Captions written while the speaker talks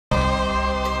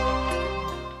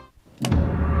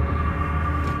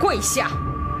跪下！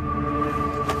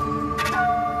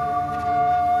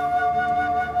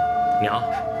娘，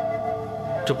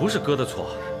这不是哥的错，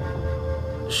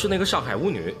是那个上海巫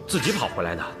女自己跑回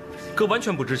来的，哥完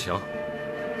全不知情。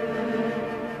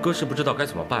哥是不知道该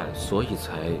怎么办，所以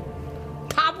才……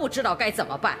他不知道该怎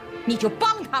么办，你就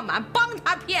帮他瞒，帮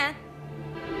他骗。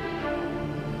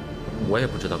我也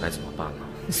不知道该怎么办了，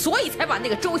所以才把那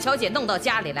个周小姐弄到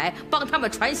家里来，帮他们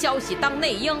传消息当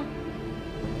内应。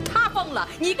他疯了，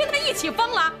你跟他一起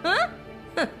疯了？嗯，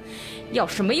哼，要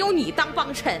是没有你当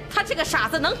帮衬，他这个傻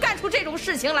子能干出这种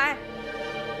事情来？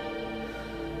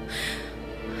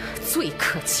最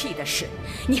可气的是，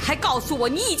你还告诉我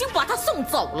你已经把他送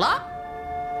走了。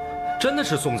真的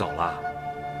是送走了，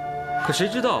可谁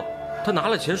知道他拿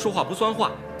了钱说话不算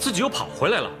话，自己又跑回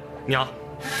来了。娘，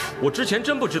我之前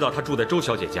真不知道他住在周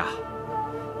小姐家，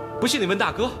不信你问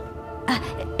大哥。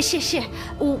是，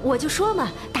我就说嘛，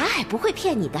达海不会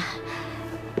骗你的。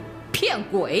骗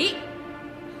鬼！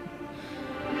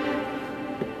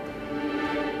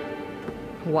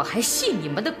我还信你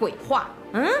们的鬼话？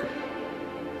嗯？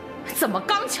怎么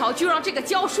刚巧就让这个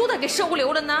教书的给收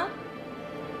留了呢？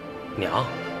娘，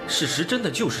事实真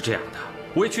的就是这样的。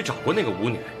我也去找过那个舞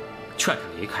女，劝她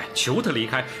离开，求她离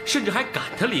开，甚至还赶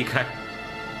她离开。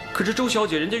可是周小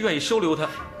姐人家愿意收留她，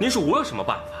您说我有什么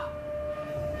办法？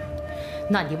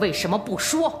那你为什么不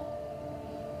说？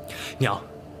娘，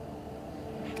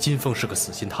金凤是个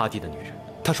死心塌地的女人，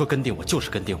她说跟定我就是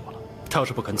跟定我了。她要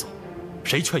是不肯走，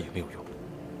谁劝也没有用。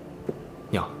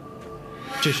娘，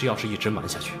这事要是一直瞒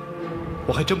下去，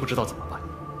我还真不知道怎么办。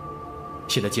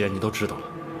现在既然您都知道了，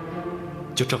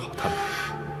就正好他们，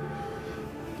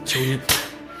求您。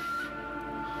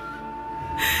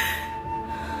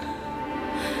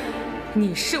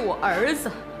你是我儿子，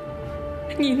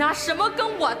你拿什么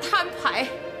跟我摊牌？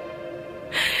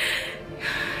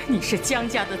你是江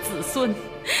家的子孙，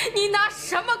你拿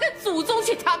什么跟祖宗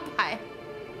去摊牌？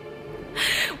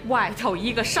外头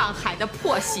一个上海的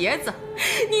破鞋子，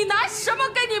你拿什么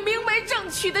跟你明媒正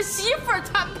娶的媳妇儿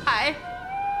摊牌？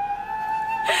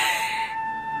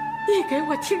你给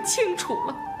我听清楚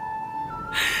了，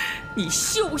你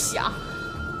休想，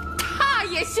他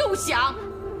也休想，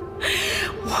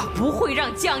我不会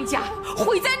让江家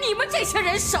毁在你们这些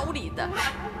人手里的。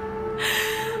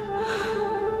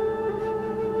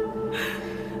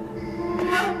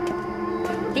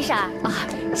李婶儿啊，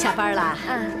下班了。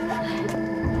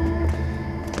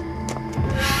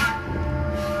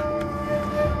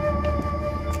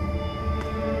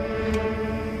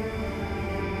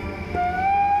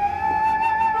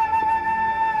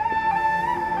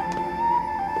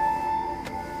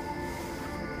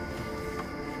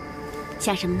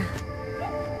想什么呢？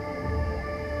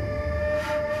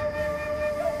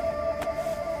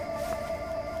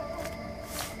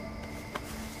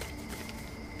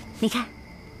你看，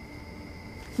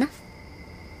那，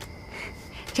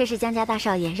这是江家大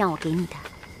少爷让我给你的，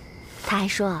他还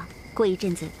说过一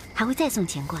阵子还会再送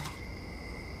钱过来。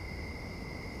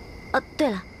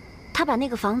对了，他把那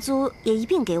个房租也一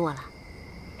并给我了，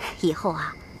以后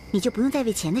啊，你就不用再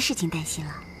为钱的事情担心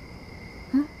了。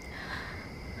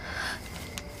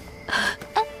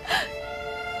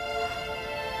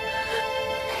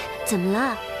怎么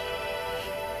了？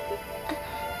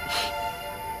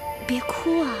别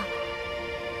哭啊！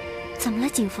怎么了，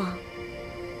景凤？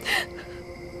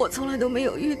我从来都没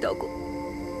有遇到过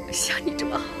像你这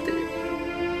么好的人，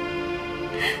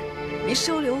你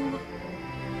收留我，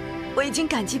我已经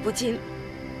感激不尽了，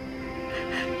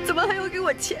怎么还要给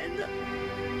我钱呢？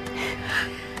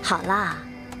好啦，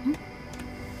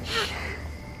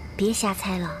别瞎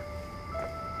猜了。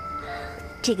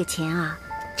这个钱啊，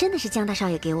真的是江大少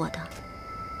爷给我的，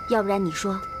要不然你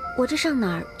说我这上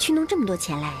哪儿去弄这么多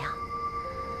钱来呀？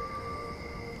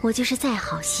我就是再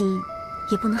好心，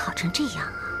也不能好成这样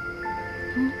啊！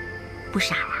不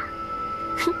傻啊？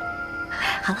哼，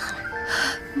好了好了，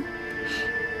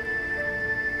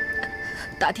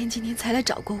大天今天才来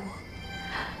找过我，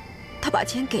他把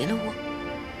钱给了我，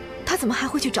他怎么还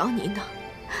会去找你呢？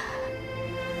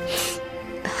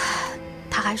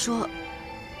他还说，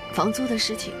房租的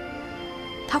事情，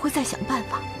他会再想办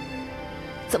法。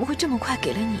怎么会这么快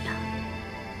给了你啊？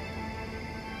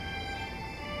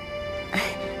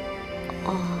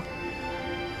哦，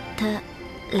他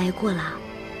来过了。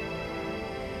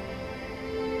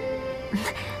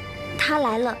他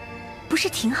来了，不是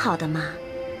挺好的吗？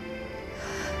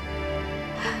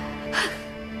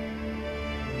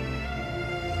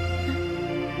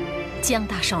江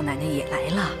大少奶奶也来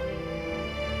了。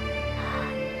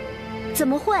怎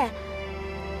么会？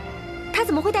他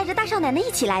怎么会带着大少奶奶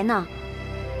一起来呢？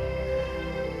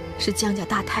是江家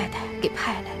大太太给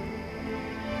派来，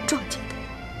撞见的。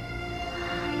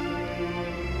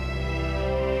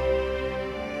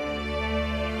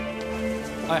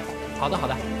哎，好的好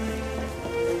的。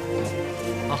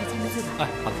好，签个字吧。哎，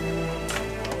好的。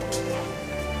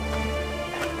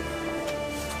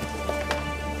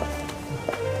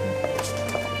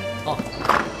哦。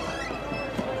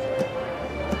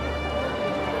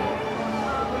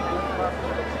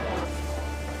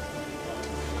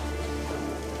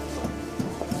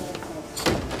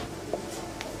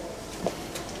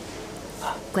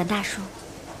管大叔。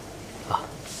啊，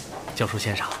教书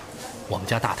先生，我们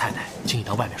家大太太请你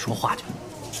到外面说话去了。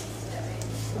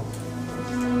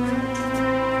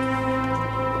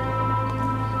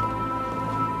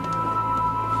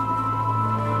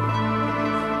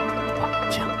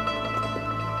请。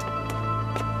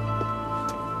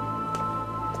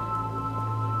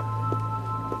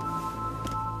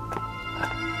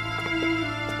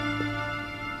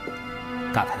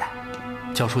大太太，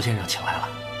教书先生请来了。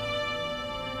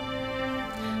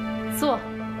坐。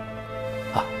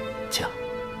啊，请。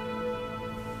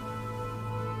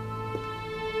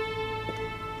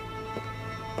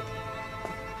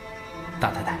大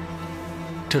太太，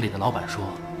这里的老板说，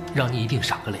让你一定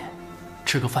赏个脸，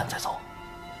吃个饭再走。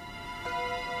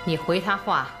你回他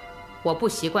话，我不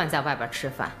习惯在外边吃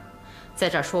饭，在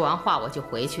这儿说完话我就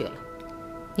回去了。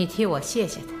你替我谢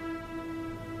谢他。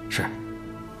是。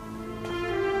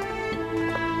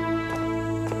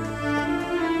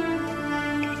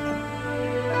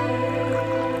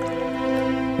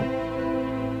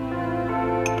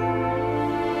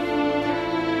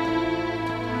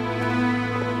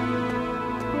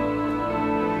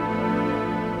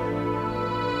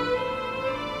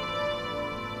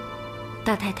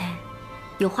大太太，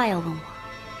有话要问我。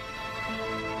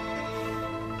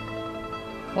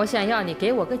我想要你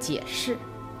给我个解释。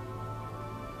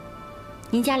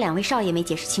您家2位少爷没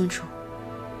解释清楚，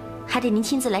还得您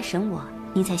亲自来审我，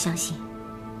您才相信。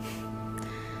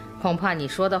恐怕你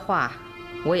说的话，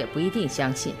我也不一定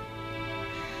相信。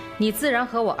你自然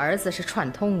和我儿子是串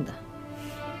通的，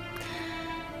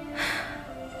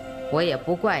我也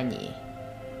不怪你。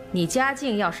你家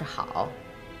境要是好，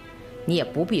你也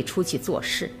不必出去做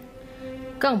事，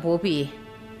更不必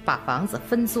把房子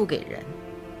分租给人。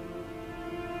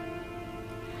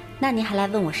那您还来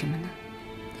问我什么呢？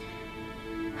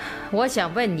我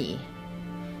想问你，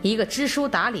一个知书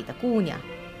达理的姑娘，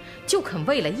就肯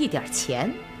为了一点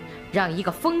钱，让一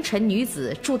个风尘女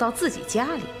子住到自己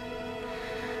家里，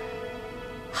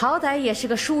好歹也是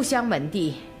个书香门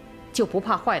第，就不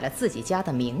怕坏了自己家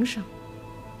的名声？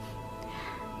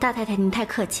大太太，您太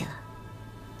客气了。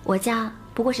我家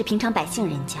不过是平常百姓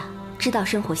人家，知道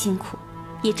生活辛苦，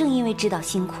也正因为知道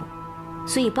辛苦，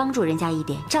所以帮助人家一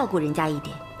点，照顾人家一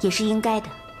点，也是应该的。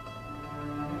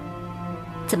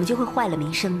怎么就会坏了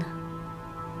名声呢？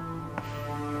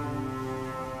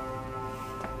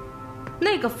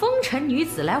那个风尘女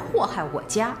子来祸害我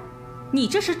家，你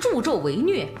这是助纣为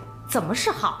虐，怎么是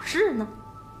好事呢？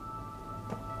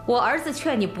我儿子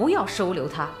劝你不要收留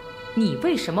她，你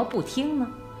为什么不听呢？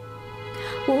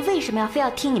我为什么要非要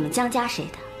听你们江家谁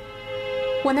的？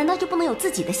我难道就不能有自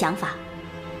己的想法？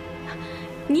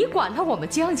你管了我们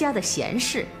江家的闲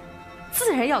事，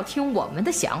自然要听我们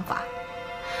的想法。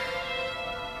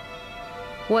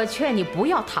我劝你不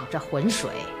要淌着浑水，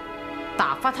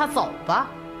打发他走吧。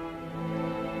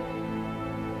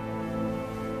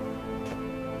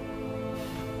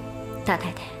大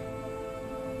太太，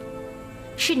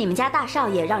是你们家大少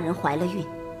爷让人怀了孕，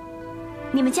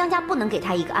你们江家不能给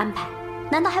他一个安排，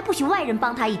难道还不许外人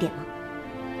帮他一点吗？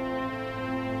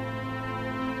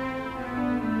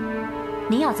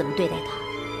您要怎么对待他，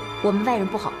我们外人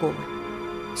不好过问，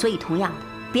所以同样的，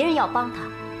别人要帮他，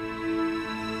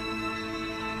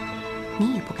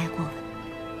您也不该过问。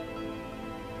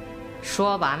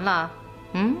说完了，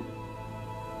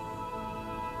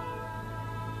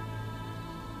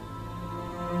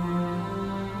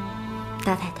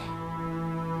大太太，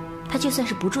他就算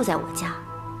是不住在我家，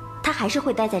他还是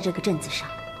会待在这个镇子上，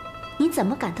您怎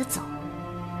么赶他走？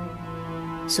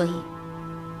所以，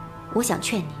我想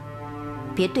劝你，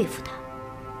别对付他。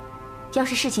要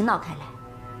是事情闹开来，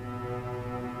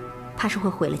怕是会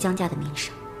毁了江家的名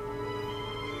声。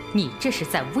你这是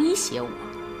在威胁我？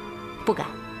不敢。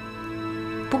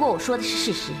不过我说的是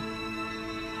事实。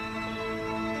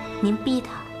您逼他，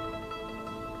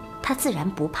他自然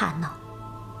不怕闹。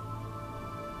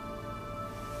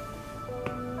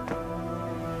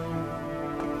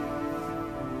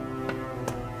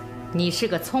你是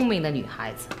个聪明的女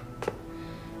孩子，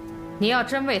你要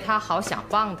真为她好，想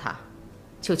帮她，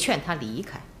就劝她离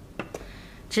开。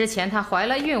之前她怀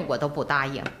了孕，我都不答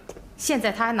应，现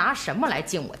在她还拿什么来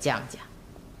进我江家？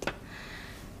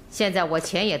现在我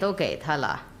钱也都给他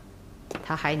了，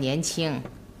他还年轻，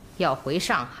要回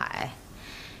上海，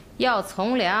要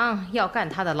从良，要干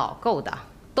他的老勾当，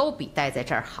都比待在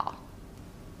这儿好。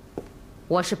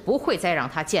我是不会再让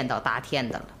他见到大天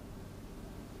的了。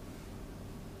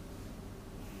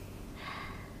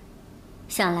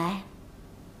想来，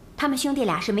他们兄弟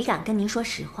俩是没敢跟您说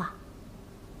实话。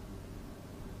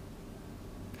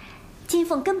金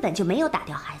凤根本就没有打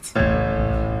掉孩子，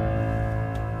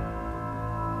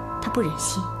他不忍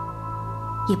心，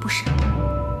也不舍。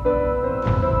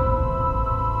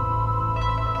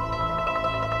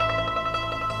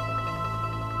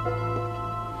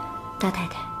大太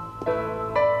太，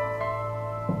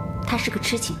他是个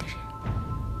痴情的人，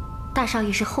大少爷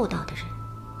是厚道的人，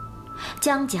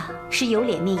江家是有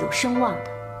脸面、有声望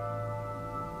的。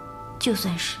就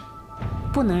算是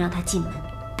不能让他进门，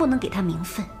不能给他名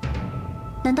分，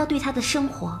难道对他的生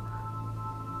活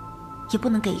也不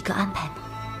能给一个安排吗？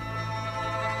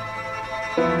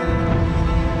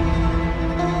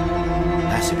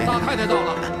来，随便。大太太到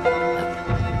了。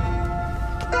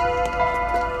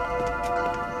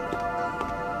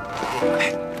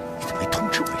哎，你怎么没通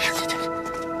知我一声？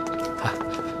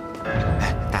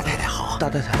哎，大太太好。大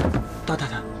太太，大太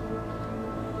太。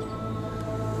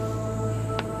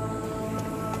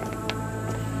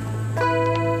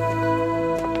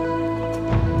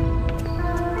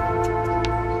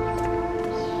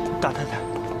大太太，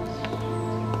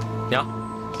娘，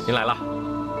您来了。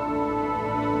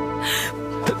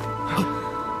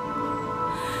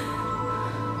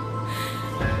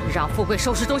让富贵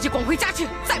收拾东西滚回家去，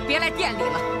再别来店里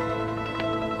了。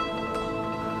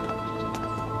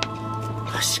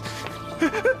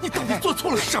你到底做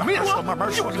错了什么呀？说慢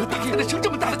慢说，我这个大太太生这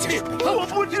么大的气，我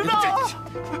不知道。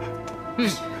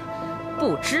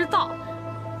不知道。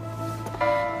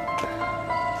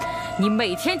你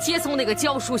每天接送那个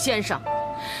教书先生，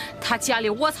他家里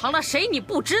窝藏了谁？你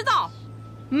不知道？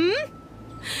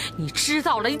你知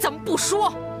道了，你怎么不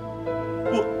说？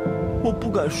我不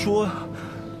敢说呀。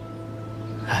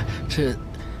哎，这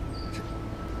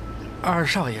二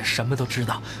少爷什么都知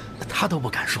道，他都不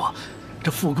敢说。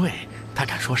这富贵，他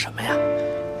敢说什么呀？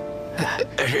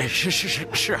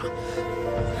是啊。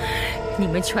你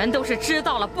们全都是知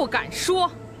道了不敢说。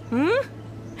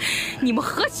你们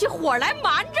合起伙来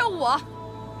瞒着我。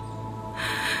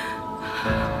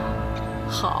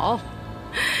好，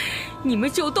你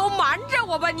们就都瞒着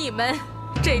我吧。你们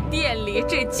这店里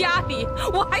这家里，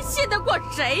我还信得过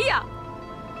谁呀？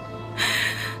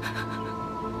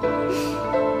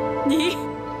你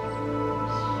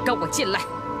跟我进来。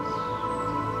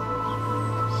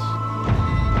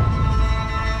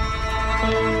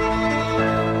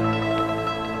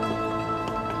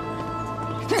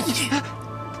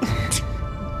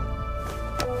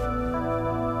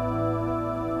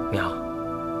娘，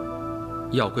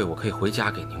要跪我可以回家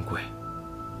给您跪，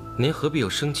您何必又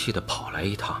生气地跑来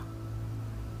一趟？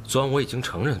昨晚我已经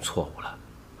承认错误了，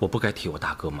我不该替我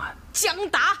大哥瞒。江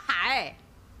达海，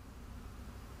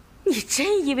你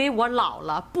真以为我老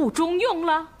了不中用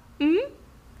了？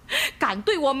敢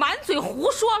对我满嘴胡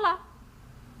说了？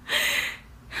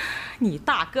你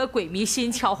大哥鬼迷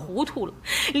心窍糊涂了，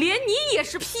连你也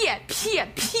是骗。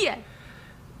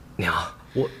娘，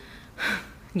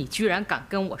你居然敢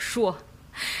跟我说，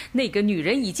那个女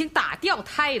人已经打掉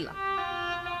胎了。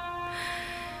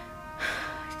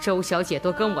周小姐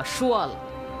都跟我说了，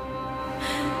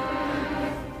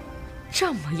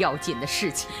这么要紧的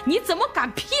事情，你怎么敢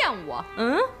骗我？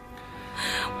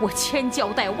我千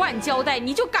交代万交代，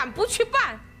你就敢不去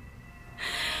办？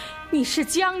你是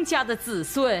江家的子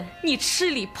孙，你吃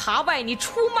里扒外，你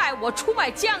出卖我，出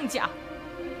卖江家，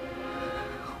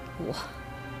我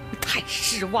太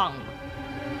失望了。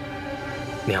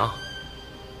娘，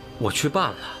我去办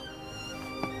了。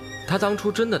他当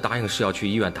初真的答应是要去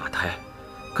医院打胎，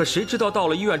可谁知道到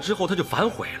了医院之后他就反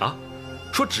悔了，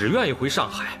说只愿意回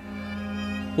上海。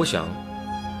我想，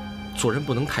做人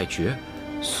不能太绝，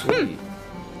所以，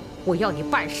我要你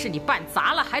办事，你办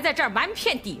砸了，还在这儿瞒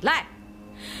骗抵赖。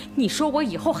你说我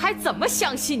以后还怎么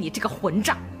相信你这个混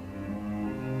账？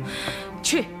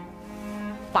去，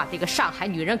把这个上海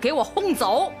女人给我轰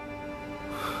走！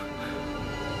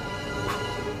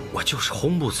我就是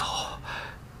轰不走。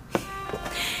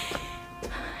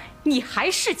你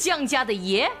还是江家的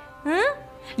爷？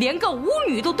连个舞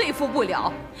女都对付不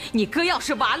了，你哥要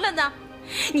是完了呢？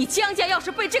你江家要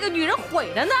是被这个女人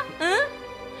毁了呢？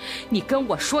你跟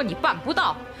我说你办不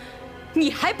到，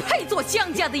你还配做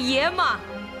江家的爷吗？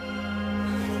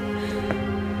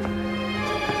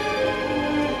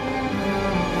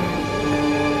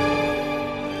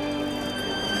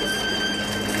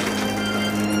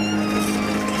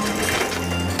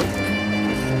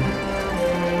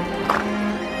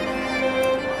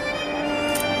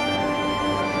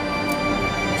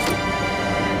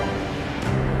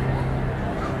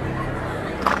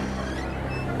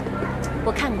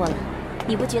我看过了，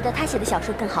你不觉得他写的小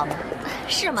说更好吗？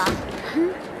是吗？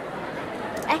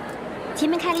哎，前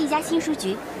面开了一家新书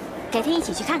局，改天一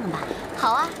起去看看吧。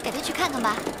好啊，改天去看看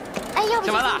吧。哎，要不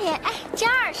就今天？哎，张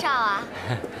二少啊，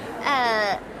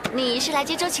你是来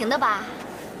接周晴的吧？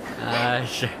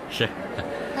是。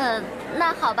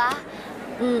那好吧，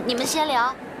你们先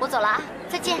聊，我走了啊，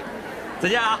再见。再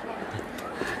见啊。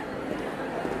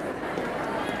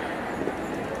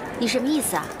你什么意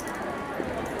思啊？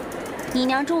你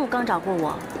娘中午刚找过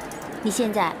我，你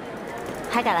现在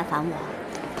还敢来烦我？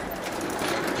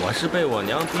我是被我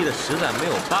娘逼得实在没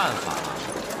有办法，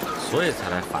所以才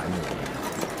来烦你。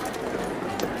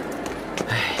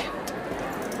哎，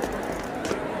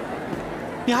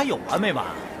你还有完没完？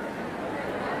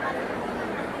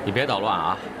你别捣乱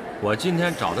啊！我今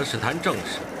天找的是谈正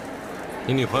事，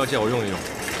你女朋友借我用一用。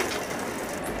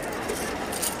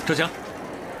周晴，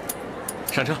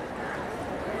上车。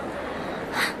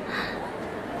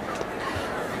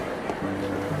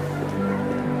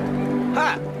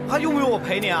嗨，还用不用我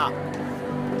陪你啊？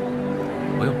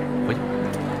不用，回去。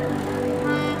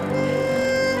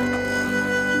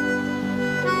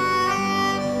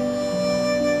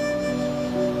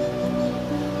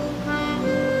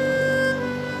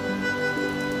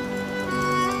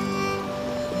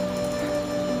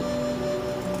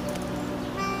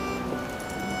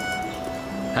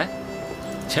哎，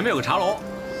前面有个茶楼。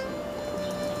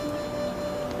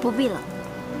不必了。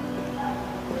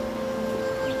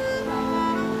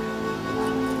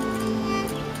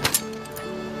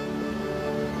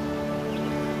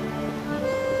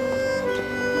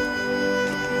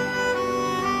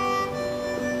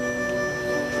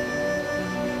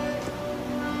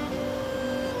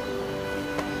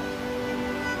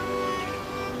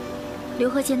刘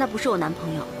和谦他不是我男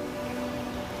朋友，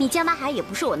你江大海也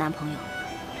不是我男朋友，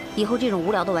以后这种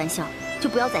无聊的玩笑就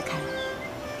不要再开了。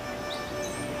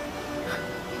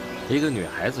一个女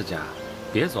孩子家，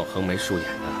别总横眉竖眼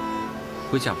的，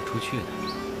会嫁不出去的。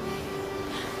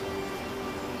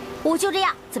我就这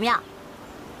样，怎么样？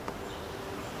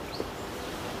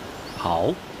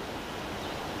好，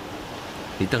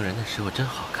你瞪人的时候真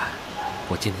好看，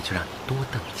我今天就让你多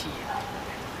瞪几眼。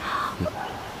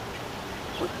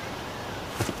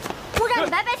不让你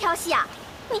白白调戏啊！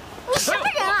你什么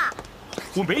人啊？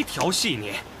我没调戏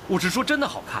你，我是说真的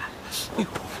好看。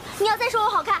你要再说我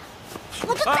好看，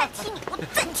我就再踢你，我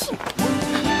再踢你！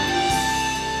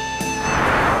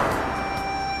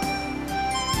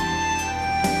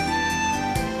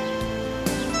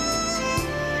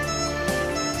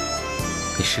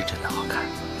你是真的好看。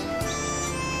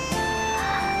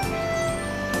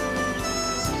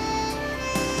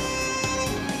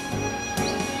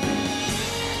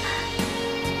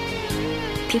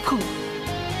别碰我！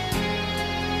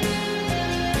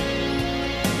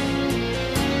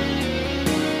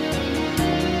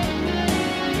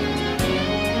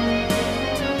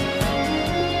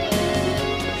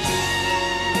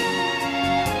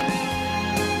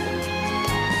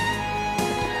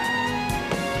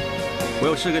我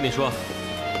有事跟你说。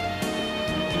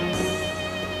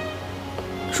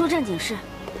说正经事。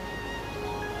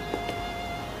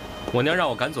我娘让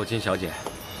我赶走金小姐。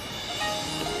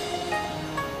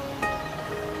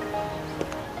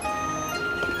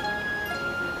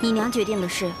你娘决定的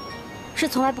事，是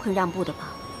从来不肯让步的吧？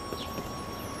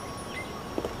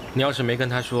你要是没跟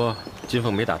她说金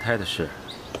凤没打胎的事，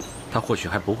她或许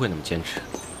还不会那么坚持。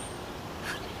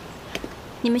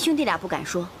你们兄弟俩不敢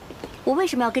说，我为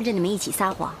什么要跟着你们一起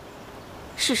撒谎？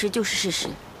事实就是事实，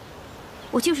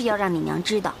我就是要让你娘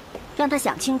知道，让她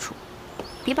想清楚，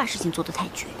别把事情做得太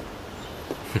绝。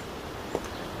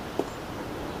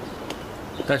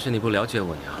但是你不了解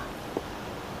我娘。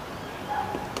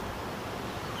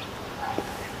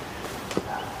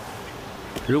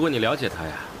如果你了解她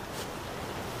呀，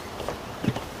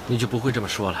你就不会这么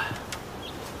说了。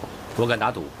我敢打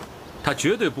赌，她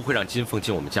绝对不会让金凤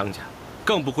进我们江家，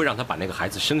更不会让她把那个孩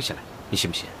子生下来。你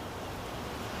信不信？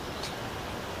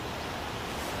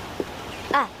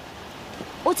哎，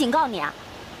我警告你啊，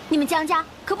你们江家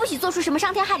可不许做出什么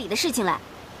伤天害理的事情来。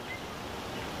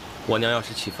我娘要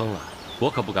是气疯了，我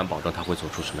可不敢保证她会做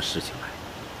出什么事情来。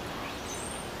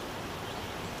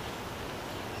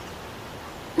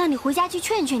那你回家去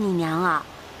劝劝你娘啊。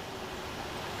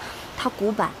她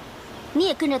古板，你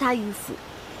也跟着她迂腐。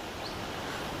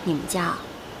你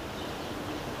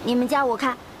们家我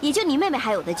看也就你妹妹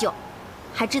还有得救，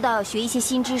还知道要学一些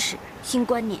新知识、新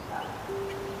观念。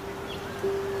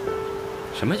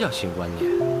什么叫新观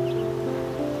念？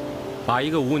把一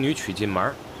个舞女娶进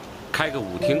门，开个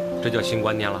舞厅，这叫新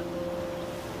观念了？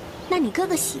那你哥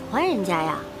哥喜欢人家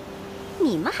呀，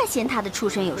你们还嫌他的出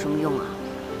身有什么用啊？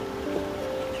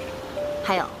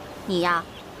还有，你呀，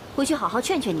回去好好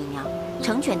劝劝你娘，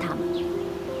成全他们，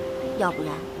要不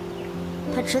然，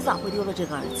他迟早会丢了这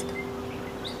个儿子的。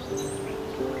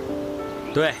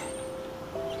对。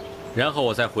然后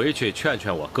我再回去劝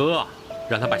劝我哥，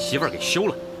让他把媳妇儿给休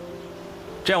了，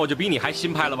这样我就比你还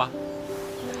新派了吧？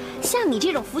像你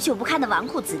这种腐朽不堪的纨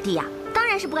绔子弟啊，当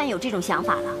然是不敢有这种想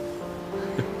法了。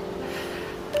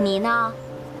你呢，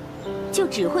就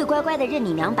只会乖乖的任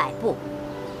你娘摆布，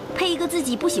配一个自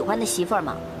己不喜欢的媳妇儿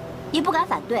嘛，也不敢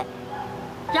反对，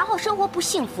然后生活不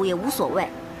幸福也无所谓，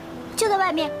就在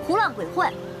外面胡乱鬼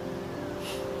混。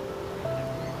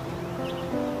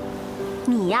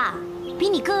你呀，比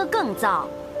你哥哥更糟。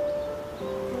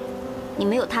你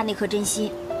没有他那颗真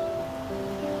心，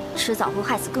迟早会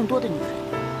害死更多的女人。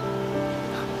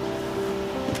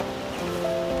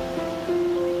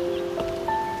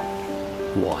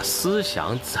我思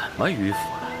想怎么迂腐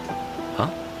了？啊，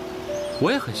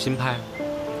我也很新派。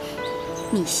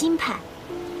你新派？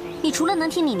你除了能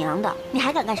听你娘的，你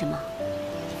还敢干什么？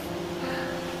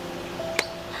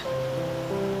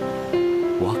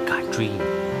我敢追你。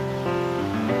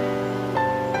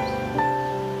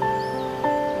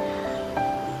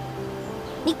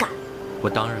你敢？我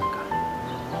当然敢。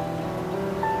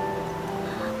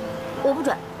我不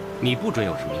准。你不准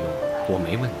有什么用？我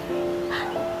没问你。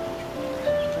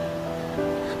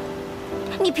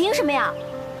你凭什么呀？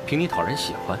凭你讨人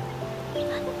喜欢，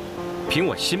凭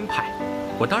我新派，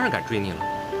我当然敢追你了。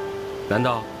难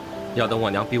道要等我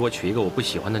娘逼我娶一个我不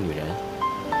喜欢的女人，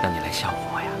让你来笑话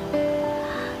我呀？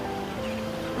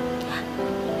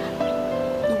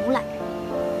你无赖！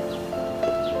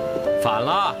反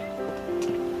了，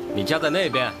你家在那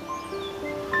边。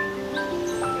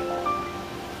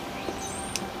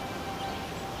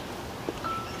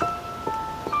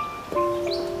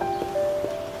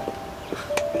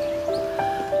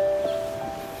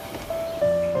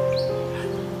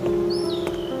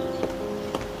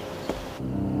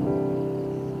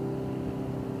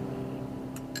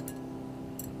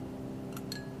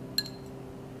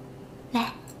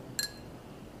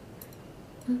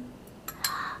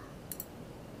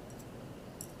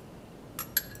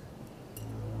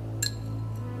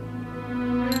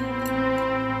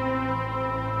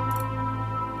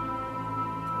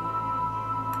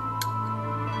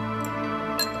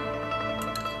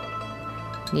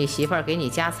你媳妇儿给你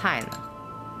夹菜呢，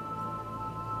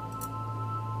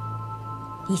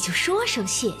你就说声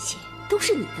谢谢，都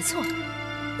是你的错。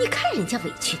你看人家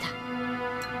委屈的。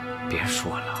别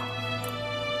说了，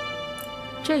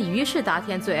这鱼是达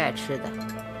天最爱吃的，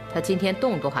他今天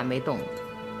动都还没动呢。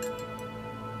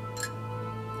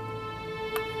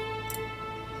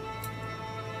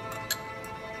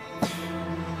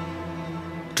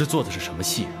这做的是什么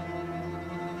戏啊？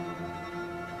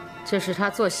这是他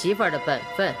做媳妇儿的本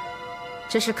分，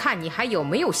这是看你还有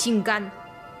没有心肝。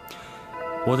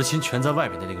我的心全在外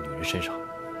面的那个女人身上。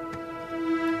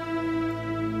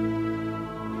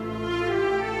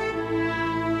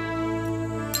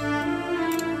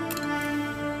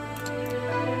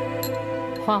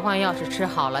欢欢要是吃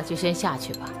好了，就先下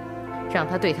去吧，让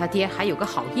他对他爹还有个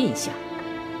好印象。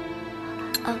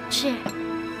是。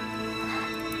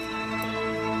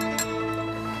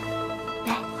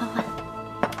来，欢欢。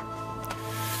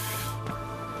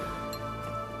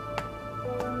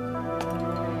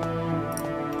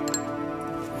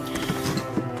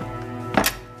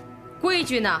规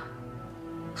矩呢？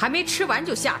还没吃完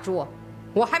就下桌，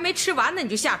我还没吃完呢，你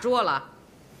就下桌了。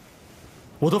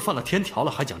我都犯了天条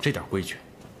了，还讲这点规矩？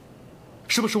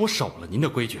是不是我守了您的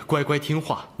规矩，乖乖听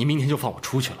话，您明天就放我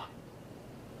出去了？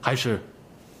还是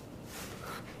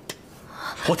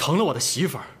我疼了我的媳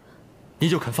妇儿，您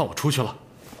就肯放我出去了？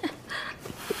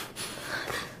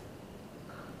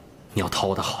你要讨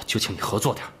我的好，就请你合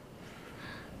作点。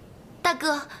大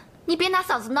哥，你别拿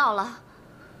嫂子闹了。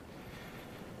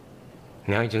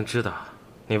娘已经知道，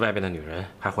那外边的女人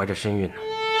还怀着身孕呢。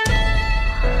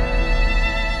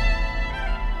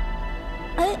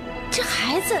哎，这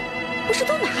孩子不是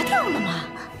都拿掉了吗？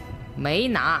没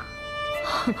拿。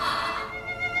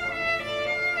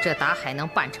这打海能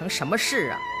办成什么事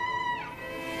啊？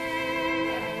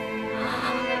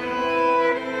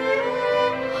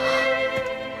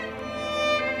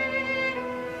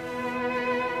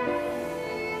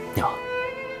娘，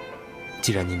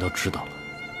既然您都知道了，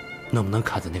能不能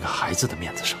看在那个孩子的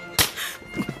面子上？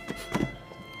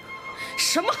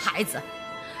什么孩子？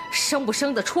生不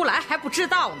生得出来还不知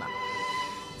道呢。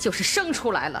就是生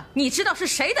出来了，你知道是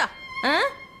谁的？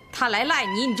他来赖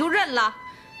你，你就认了？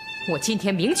我今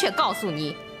天明确告诉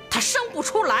你，他生不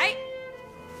出来。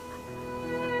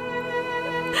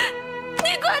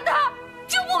你管他，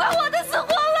就不管我的死活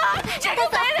了！这个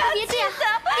贼人！别这样，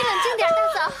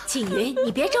锦云，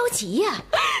你别着急呀，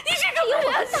你是个有我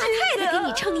跟大太太给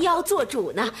你撑腰做主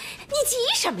呢，你急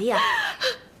什么呀？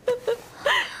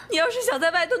你要是想在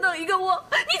外头弄一个窝，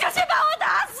你就先把我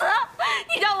打死！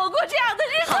你让我过这样的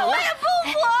日子，我也不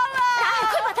活了。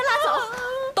快把他拉走！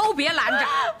都别拦着！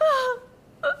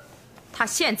他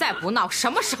现在不闹，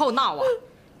什么时候闹啊？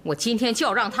我今天就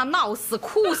要让他闹死、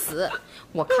哭死！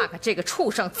我看看这个畜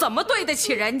生怎么对得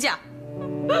起人家！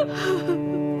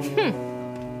哼！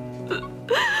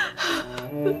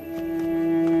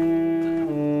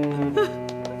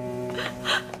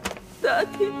大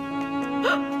天，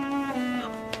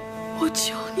我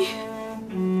求你，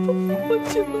我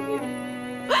求你，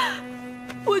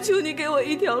我求你给我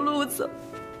一条路走，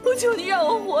我求你让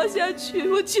我活下去，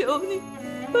我求你，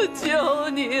我求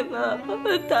你了，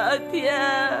大天。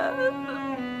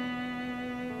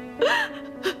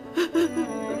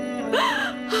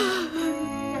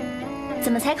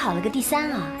怎么才考了个第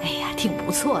3啊？哎呀，挺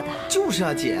不错的。就是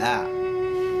啊，姐。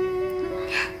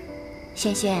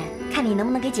轩轩，看你能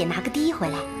不能给姐拿个第1回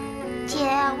来。姐，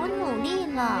我努力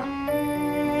了。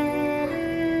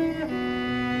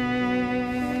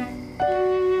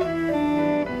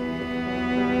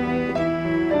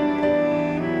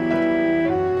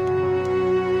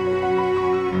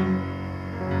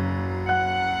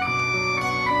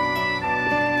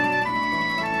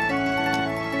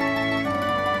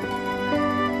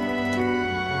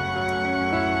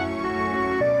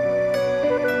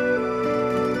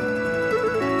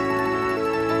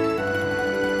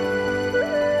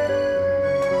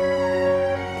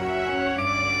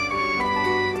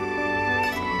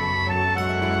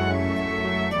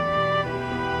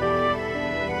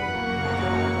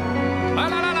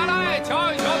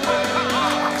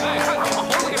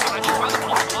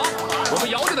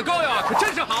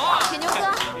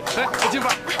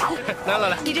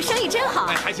来，你这生意真好。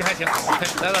哎，还行。来，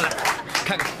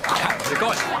看我这膏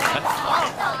药，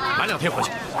晚2天回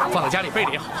去，放在家里备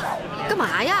着也好。干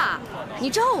嘛呀？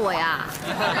你咒我呀？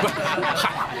不是，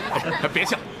嗨，别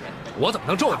笑，我怎么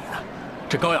能咒你呢？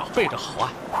这膏药备着好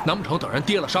啊，难不成等人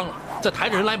跌了伤了，再抬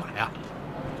着人来买呀？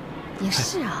也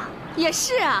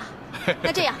是啊。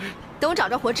那这样，等我找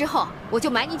着活之后，我就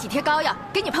买你几贴膏药，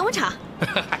给你捧捧场。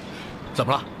怎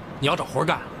么了？你要找活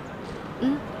干？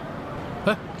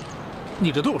哎，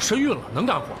你这都有身孕了，能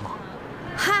干活吗？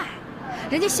嗨，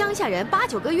人家乡下人8、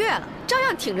9个月了，照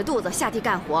样挺着肚子下地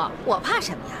干活，我怕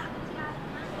什么呀？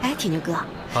哎，铁牛哥，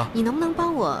你能不能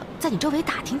帮我在你周围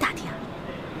打听打听？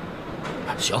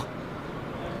行。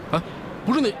哎，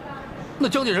不是那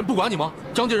江家人不管你吗？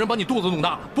江家人把你肚子弄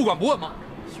大了，不管不问吗？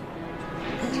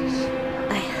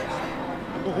哎呀，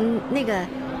那个，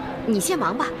你先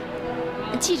忙吧，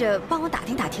记着帮我打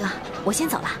听打听啊，我先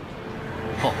走了。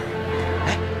哦。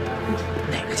哎，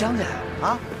哪个江家呀？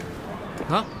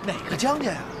哪个江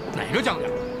家呀？哪个江家？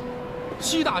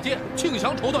西大街庆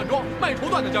祥绸缎庄卖绸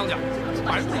缎的江家，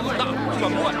把人肚子弄大，不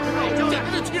管不问，简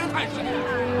直是欺人太甚！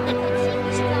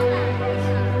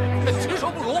禽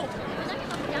兽不如！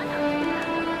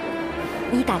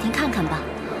你打听看看吧，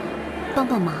帮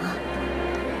帮忙啊。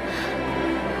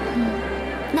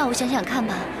那我想想看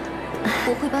吧，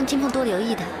我会帮金凤多留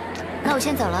意的。那我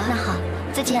先走了。那好，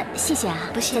再见，谢谢啊。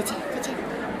不是，再见。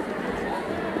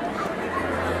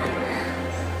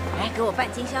来，给我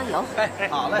半斤香油。哎，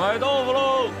好嘞。买豆腐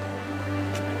喽！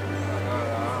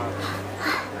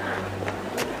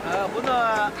馄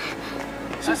饨。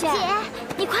轩轩，姐，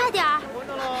你快点儿，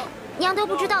娘都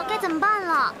不知道该怎么办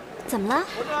了。怎么了？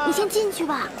你先进去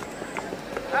吧。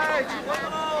哎，吃馄饨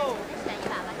喽！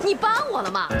你帮我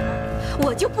了吗？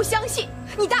我就不相信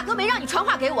你大哥没让你传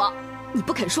话给我，你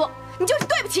不肯说，你就是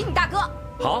对不起你大哥。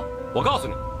好，我告诉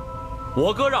你，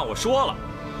我哥让我说了，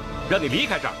让你离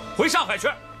开这儿，回上海去。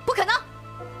不可能，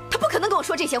他不可能跟我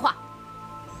说这些话。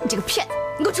你这个骗子，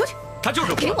你给我出去！他就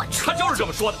是给我出去！他就是这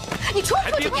么说的。你出去！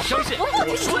还别不相信，我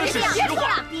说的是实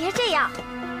话。别这样，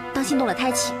当心动了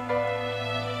胎气。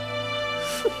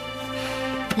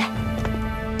来，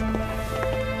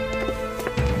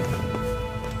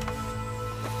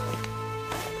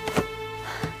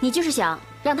你就是想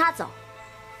让他走。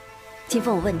金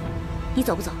凤，我问你，你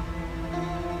走不走？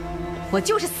我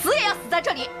就是死也要死在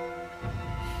这里。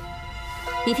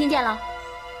你听见了？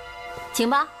请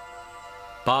吧。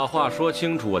把话说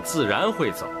清楚，我自然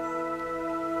会走。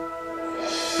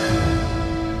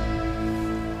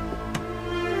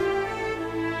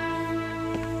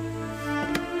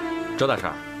周大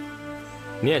婶，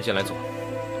你也进来坐，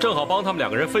正好帮他们2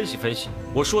个人分析分析，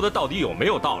我说的到底有没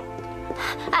有道理。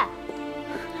哎，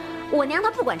我娘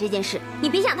她不管这件事，你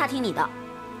别想她听你的。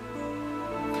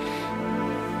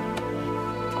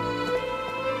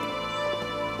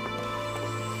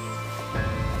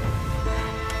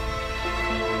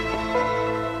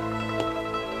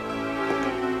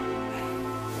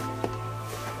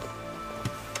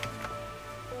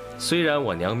虽然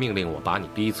我娘命令我把你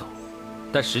逼走，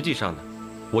但实际上呢，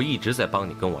我一直在帮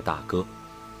你跟我大哥，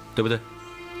对不对？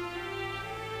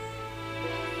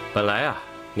本来啊，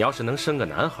你要是能生个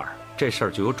男孩，这事儿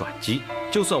就有转机。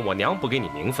就算我娘不给你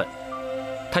名分，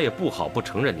她也不好不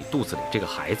承认你肚子里这个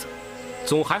孩子，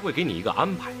总还会给你一个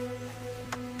安排。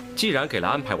既然给了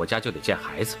安排，我家就得见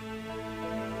孩子，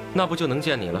那不就能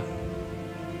见你了？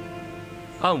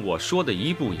按我说的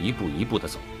一步一步的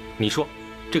走，你说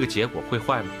这个结果会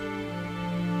坏吗？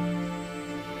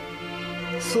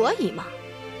所以嘛，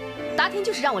达天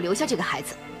就是让我留下这个孩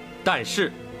子。但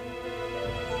是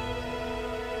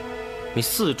你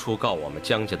四处告我们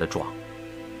江家的状，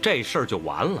这事儿就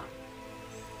完了。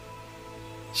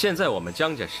现在我们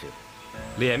江家是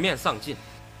脸面丧尽，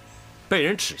被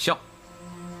人耻笑，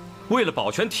为了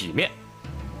保全体面，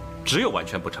只有完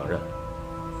全不承认了。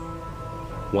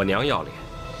我娘要脸，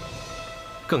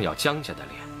更要江家的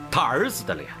脸，他儿子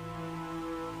的脸。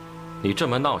你这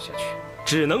么闹下去，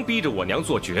只能逼着我娘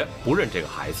做绝，不认这个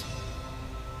孩子。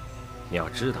你要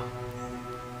知道，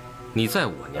你在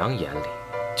我娘眼里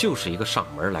就是一个上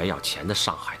门来要钱的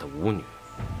上海的舞女。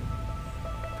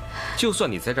就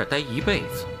算你在这儿待一辈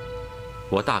子，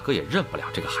我大哥也认不了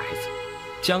这个孩子，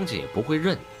江家也不会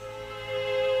认你。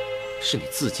是你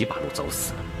自己把路走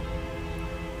死了。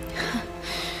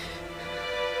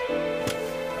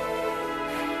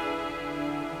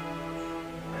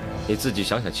你自己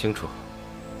想想清楚，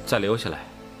再留下来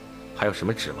还有什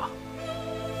么指望？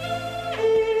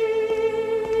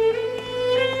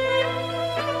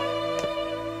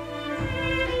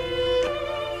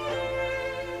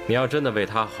你要真的为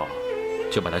他好，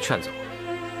就把他劝走。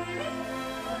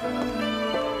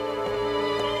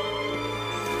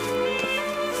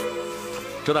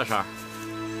周大婶，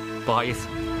不好意思，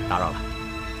打扰了。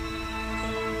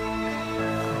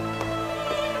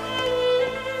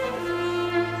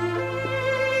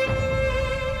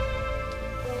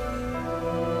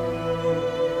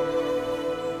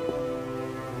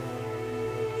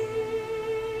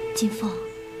金凤，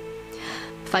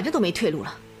反正都没退路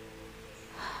了，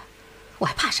我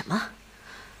还怕什么？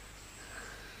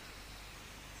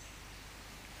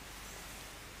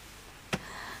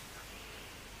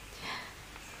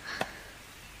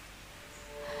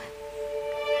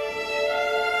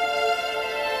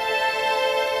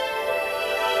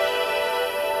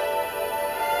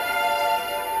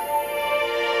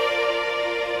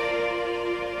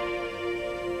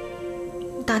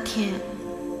大天，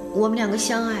我们两个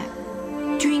相爱，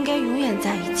就应该永远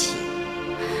在一起，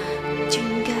就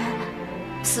应该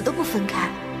死都不分开。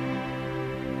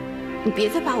你别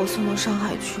再把我送到上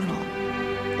海去了，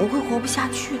我会活不下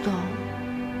去的。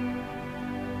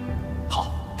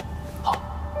好，好，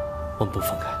我们不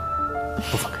分开，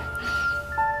不分开。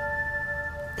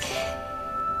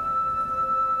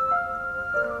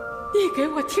你给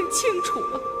我听清楚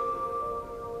了，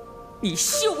你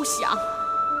休想，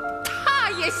他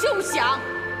也休想。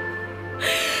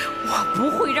我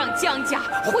不会让江家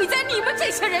毁在你们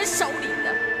这些人手里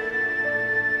的。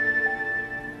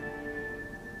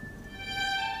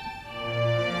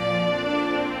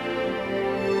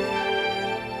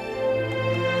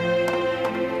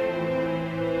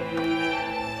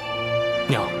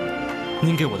娘，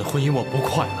您给我的婚姻我不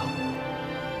快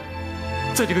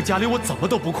乐，在这个家里我怎么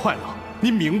都不快乐，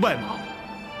您明白吗？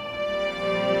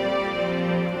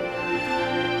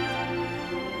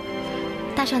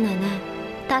大少奶奶，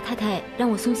大太太让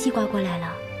我送西瓜过来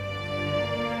了。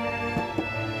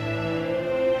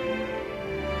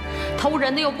偷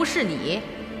人的又不是你，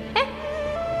哎，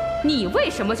你为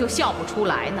什么就笑不出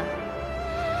来呢？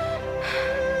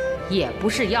也不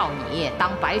是要你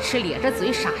当白痴咧着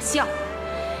嘴傻笑，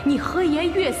你和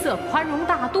颜悦色、宽容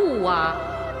大度啊。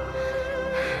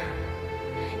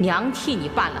娘替你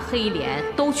扮了黑脸，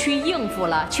都去应付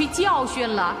了，去教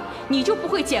训了，你就不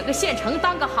会捡个现成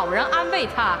当个好人安慰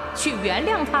他，去原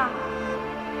谅他？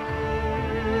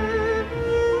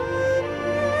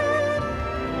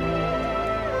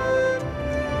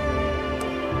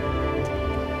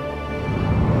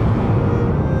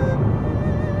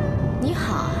你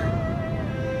好啊。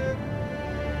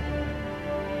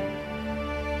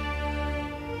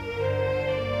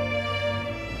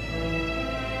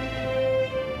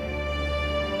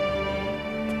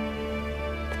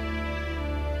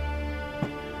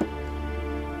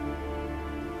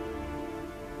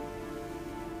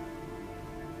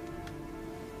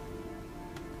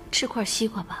吃块西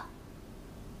瓜吧。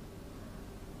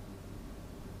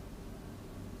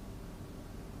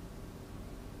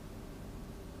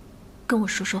跟我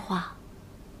说说话。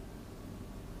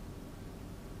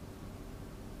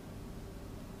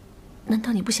难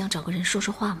道你不想找个人说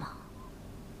说话吗？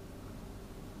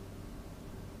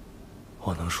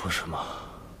我能说什么？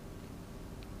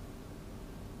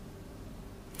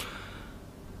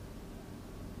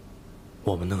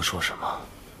我们能说什么？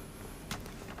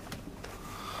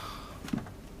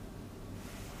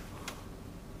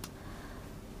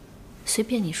随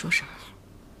便你说什么，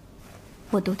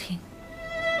我都听。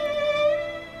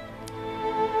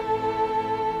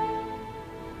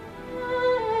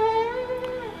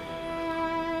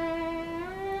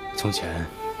从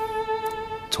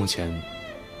前，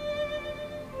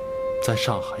在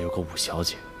上海有个武小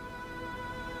姐，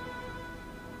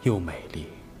又美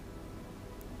丽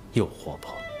又活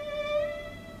泼。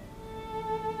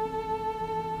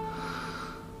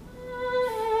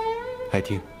爱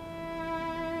听？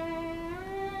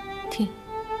听。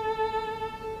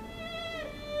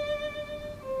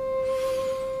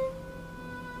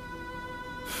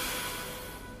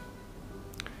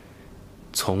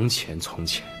从前，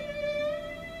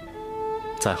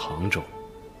在杭州，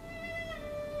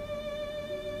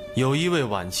有一位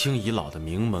晚清已老的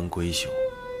名门闺秀，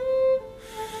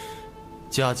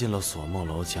嫁进了锁梦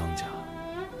楼江家，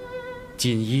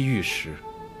锦衣玉食，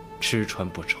吃穿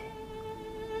不愁，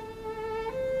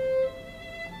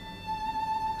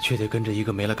却得跟着一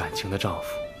个没了感情的丈夫，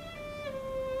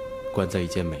关在一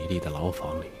间美丽的牢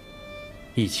房里，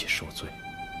一起受罪，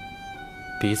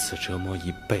彼此折磨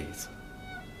一辈子。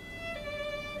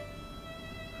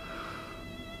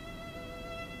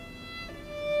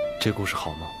这故事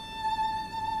好吗？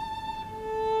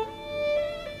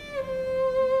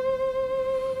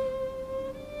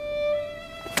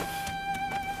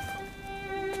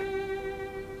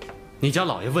你家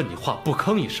老爷问你话不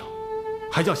吭一声，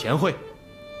还叫贤惠，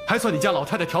还算你家老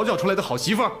太太调教出来的好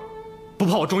媳妇儿，不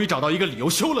怕我终于找到一个理由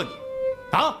休了你，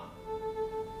啊？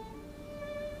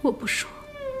我不说，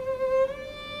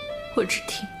我只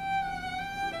听。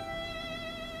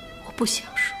我不想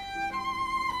说，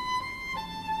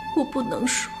我不能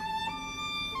说，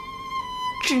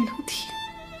只能听。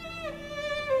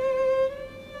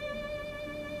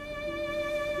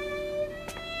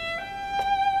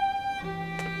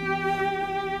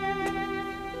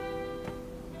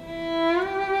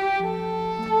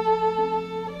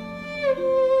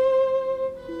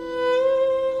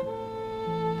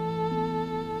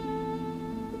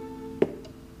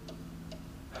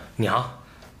娘，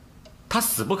他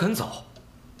死不肯走，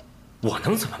我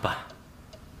能怎么办？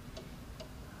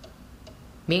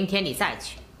明天你再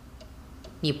去，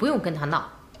你不用跟他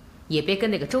闹，也别跟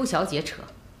那个周小姐扯，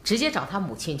直接找他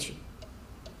母亲去。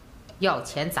要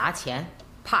钱砸钱，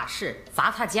怕事砸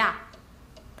他家。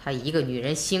她一个女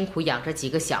人辛苦养着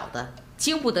几个小的，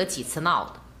经不得几次闹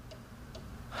的。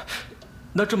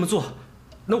那这么做，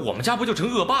那我们家不就成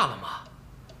恶霸了吗？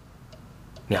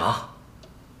娘，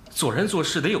做人做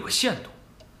事得有个限度，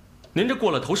您这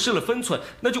过了头失了分寸，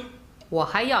那就……我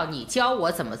还要你教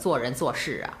我怎么做人做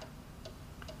事啊！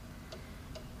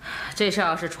这事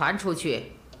要是传出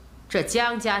去，这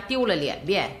江家丢了脸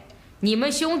面，你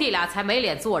们兄弟俩才没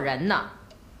脸做人呢。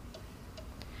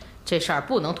这事儿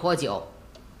不能拖久，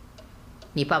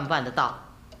你办不办得到？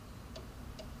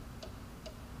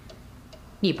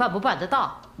你办不办得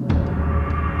到？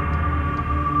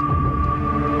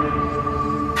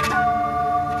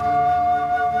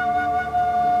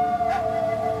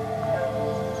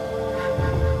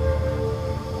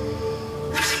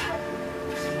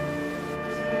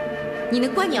你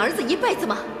能关你儿子一辈子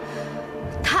吗？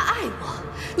他爱我，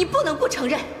你不能不承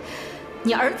认。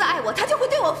你儿子爱我，他就会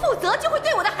对我负责，就会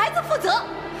对我的孩子负责。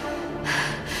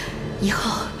以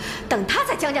后等他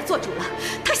在江家做主了，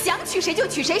他想娶谁就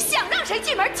娶谁，想让谁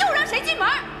进门就让谁进门。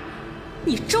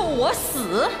你咒我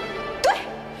死？对，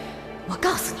我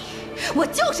告诉你，我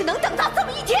就是能等到这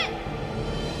么一天。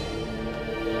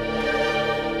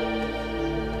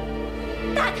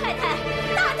大太太，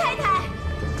大太太。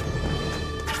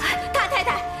大太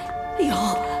太，哎呦，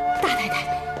大太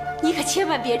太，你可千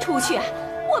万别出去啊！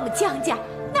我们江家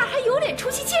哪还有脸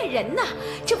出去见人呢？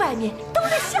这外面都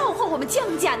在笑话我们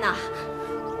江家呢。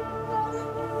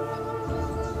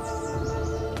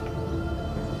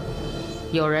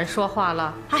有人说话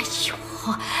了？哎呦，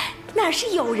哪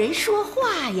是有人说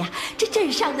话呀？这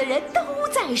镇上的人都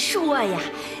在说呀。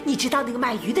你知道那个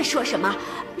卖鱼的说什么？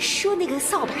说那个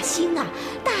扫把星啊，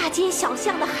大街小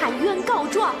巷的喊冤告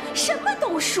状，什么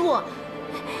都说。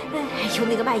还有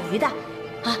那个卖鱼的，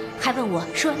啊，还问我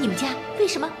说你们家为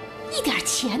什么一点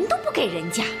钱都不给人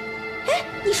家？哎，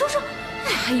你说说，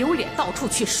还有脸到处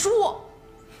去说？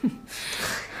哼，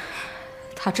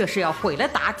他这是要毁了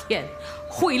达天，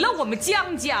毁了我们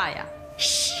江家呀！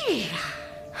是啊，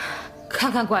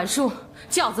看看管叔，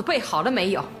轿子备好了没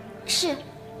有？是。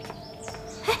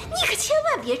哎，你可千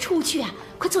万别出去啊！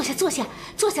快坐下，坐下，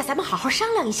坐下，咱们好好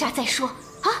商量一下再说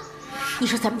啊！你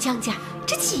说咱们江家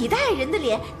这几代人的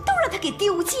脸都让他给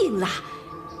丢尽了，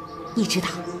你知道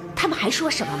他们还说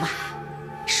什么吗？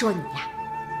说你呀，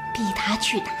逼他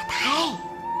去打胎，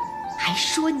还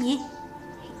说你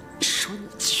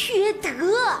缺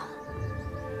德。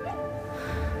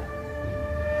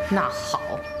那好，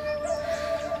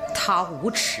他无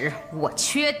耻，我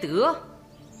缺德，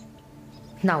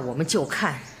那我们就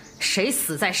看谁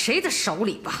死在谁的手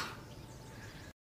里吧。